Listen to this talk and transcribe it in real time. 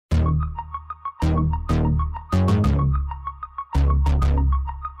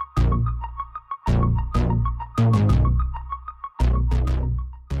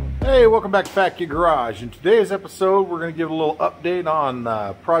Hey, welcome back to Fat Kid Garage. In today's episode, we're going to give a little update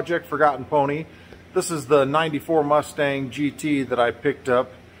on Project Forgotten Pony. This is the 94 Mustang GT that I picked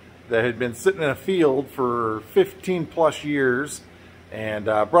up that had been sitting in a field for 15 plus years, and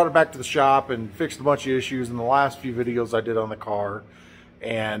brought it back to the shop and fixed a bunch of issues in the last few videos I did on the car.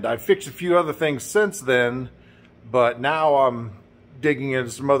 And I've fixed a few other things since then, but now I'm digging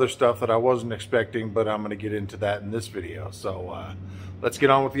into some other stuff that I wasn't expecting, but I'm going to get into that in this video. So let's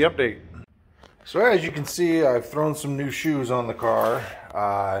get on with the update. So as you can see, I've thrown some new shoes on the car.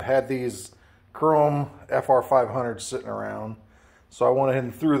 I had these chrome FR500s sitting around, so I went ahead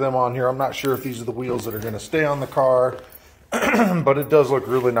and threw them on here. I'm not sure if these are the wheels that are going to stay on the car, but it does look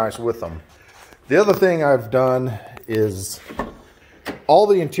really nice with them. The other thing I've done is all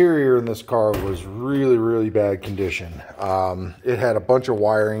the interior in this car was really bad condition. It had a bunch of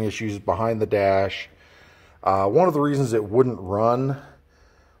wiring issues behind the dash. One of the reasons it wouldn't run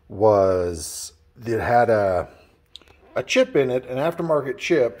was it had a chip in it, an aftermarket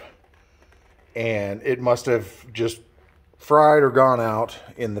chip, and it must have just fried or gone out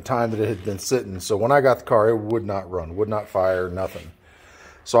in the time that it had been sitting. So when I got the car, it would not run, would not fire, nothing.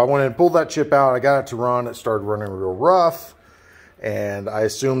 So I went and pulled that chip out. I got it to run. It started running real rough, and I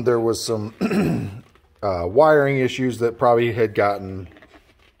assumed there was some wiring issues that probably had gotten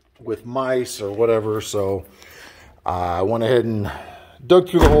with mice or whatever. So I went ahead and dug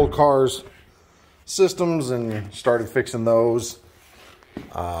through the whole car's systems and started fixing those.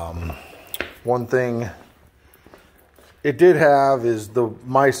 One thing it did have is the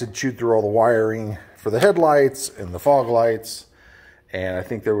mice had chewed through all the wiring for the headlights and the fog lights, and I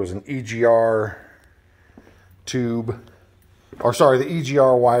think there was an EGR tube, or sorry, the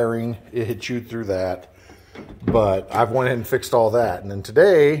EGR wiring. It had chewed through that, but I've went ahead and fixed all that. And then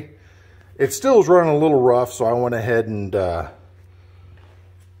today it still is running a little rough, so I went ahead and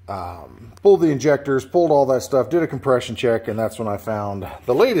pulled the injectors, pulled all that stuff, did a compression check, and that's when I found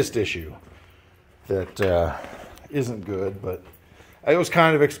the latest issue that isn't good, but it was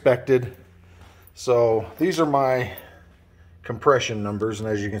kind of expected. So these are my compression numbers, and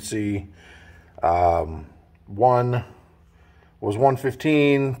as you can see, 1 was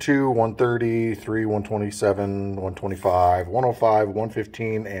 115, 2, 130, 3, 127, 125, 105,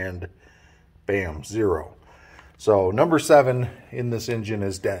 115, and bam, 0. So number 7 in this engine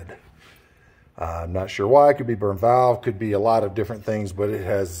is dead. I'm not sure why. It could be burnt valve, could be a lot of different things, but it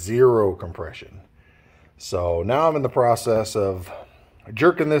has 0 compression. So now I'm in the process of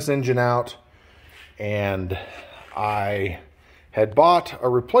jerking this engine out, and I had bought a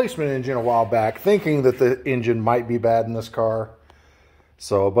replacement engine a while back thinking that the engine might be bad in this car.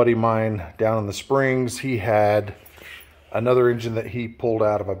 So a buddy of mine down in the Springs, he had another engine that he pulled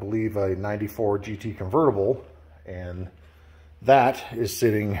out of, I believe, a 94 GT convertible, and that is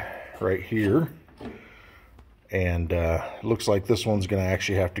sitting right here. And it looks like this one's going to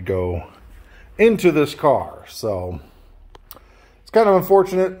actually have to go into this car. So it's kind of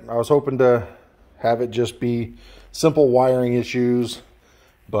unfortunate. I was hoping to have it just be simple wiring issues,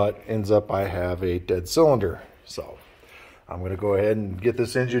 but ends up I have a dead cylinder. So I'm going to go ahead and get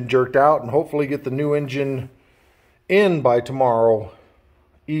this engine jerked out and hopefully get the new engine in by tomorrow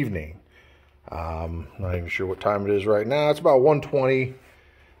evening. I'm not even sure what time it is right now. It's about 1:20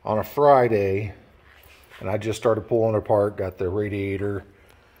 on a Friday, and I just started pulling it apart. Got the radiator,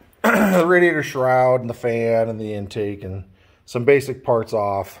 the radiator shroud, and the fan, and the intake, and some basic parts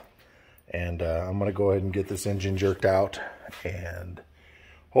off. And I'm going to go ahead and get this engine jerked out, and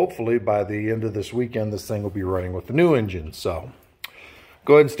hopefully by the end of this weekend, this thing will be running with the new engine. So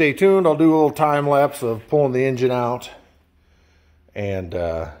go ahead and stay tuned. I'll do a little time lapse of pulling the engine out and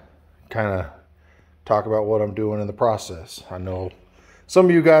kind of talk about what I'm doing in the process. I know some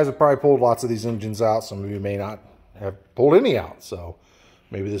of you guys have probably pulled lots of these engines out. Some of you may not have pulled any out. So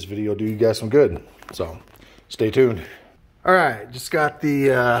maybe this video will do you guys some good. So stay tuned. All right, just got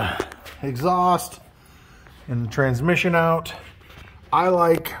the exhaust and the transmission out. I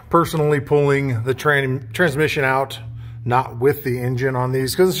like personally pulling the transmission out, not with the engine on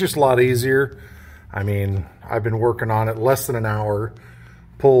these, because it's just a lot easier. I mean, I've been working on it less than an hour,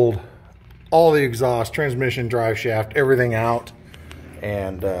 pulled all the exhaust, transmission, drive shaft, everything out,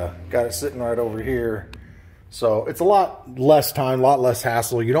 and got it sitting right over here. So it's a lot less time, a lot less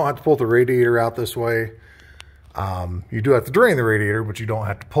hassle. You don't have to pull the radiator out this way. You do have to drain the radiator, but you don't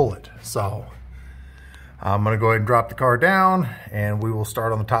have to pull it. So I'm going to go ahead and drop the car down, and we will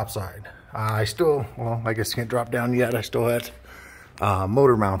start on the top side. I still, well, I guess you can't drop down yet. I still have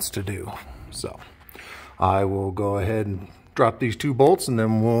motor mounts to do. So I will go ahead and drop these 2 bolts, and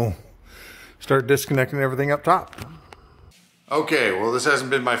then we'll start disconnecting everything up top. Okay, well this hasn't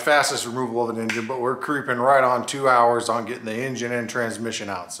been my fastest removal of an engine, but we're creeping right on 2 hours on getting the engine and transmission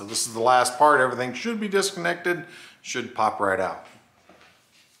out. So this is the last part. Everything should be disconnected, should pop right out.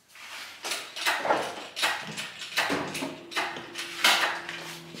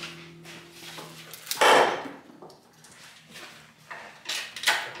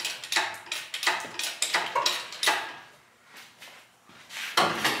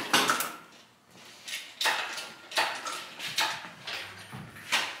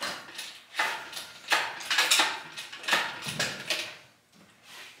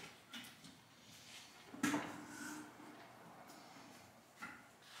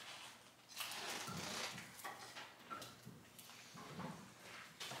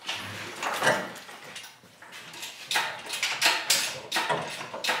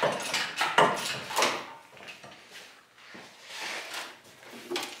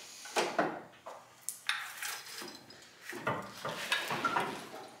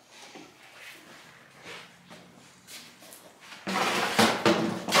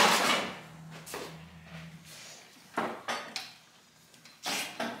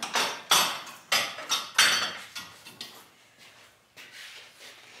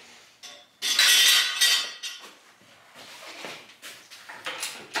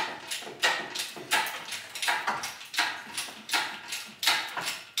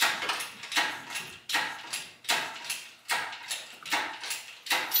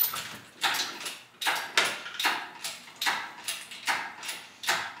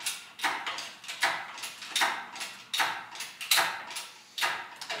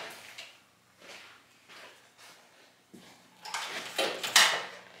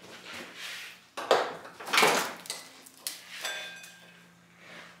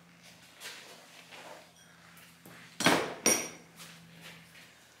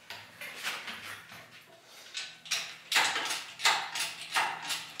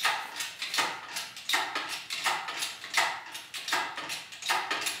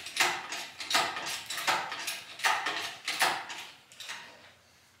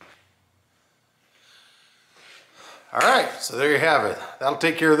 All right, so there you have it. That'll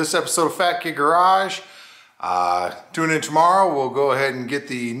take care of this episode of Fat Kid Garage. Tune in tomorrow. We'll go ahead and get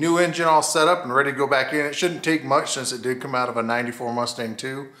the new engine all set up and ready to go back in. It shouldn't take much since it did come out of a 94 Mustang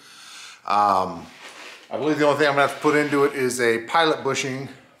 2. I believe the only thing I'm gonna have to put into it is a pilot bushing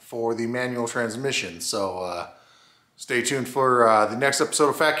for the manual transmission. So stay tuned for the next episode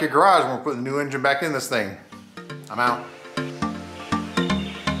of Fat Kid Garage when we're putting the new engine back in this thing. I'm out.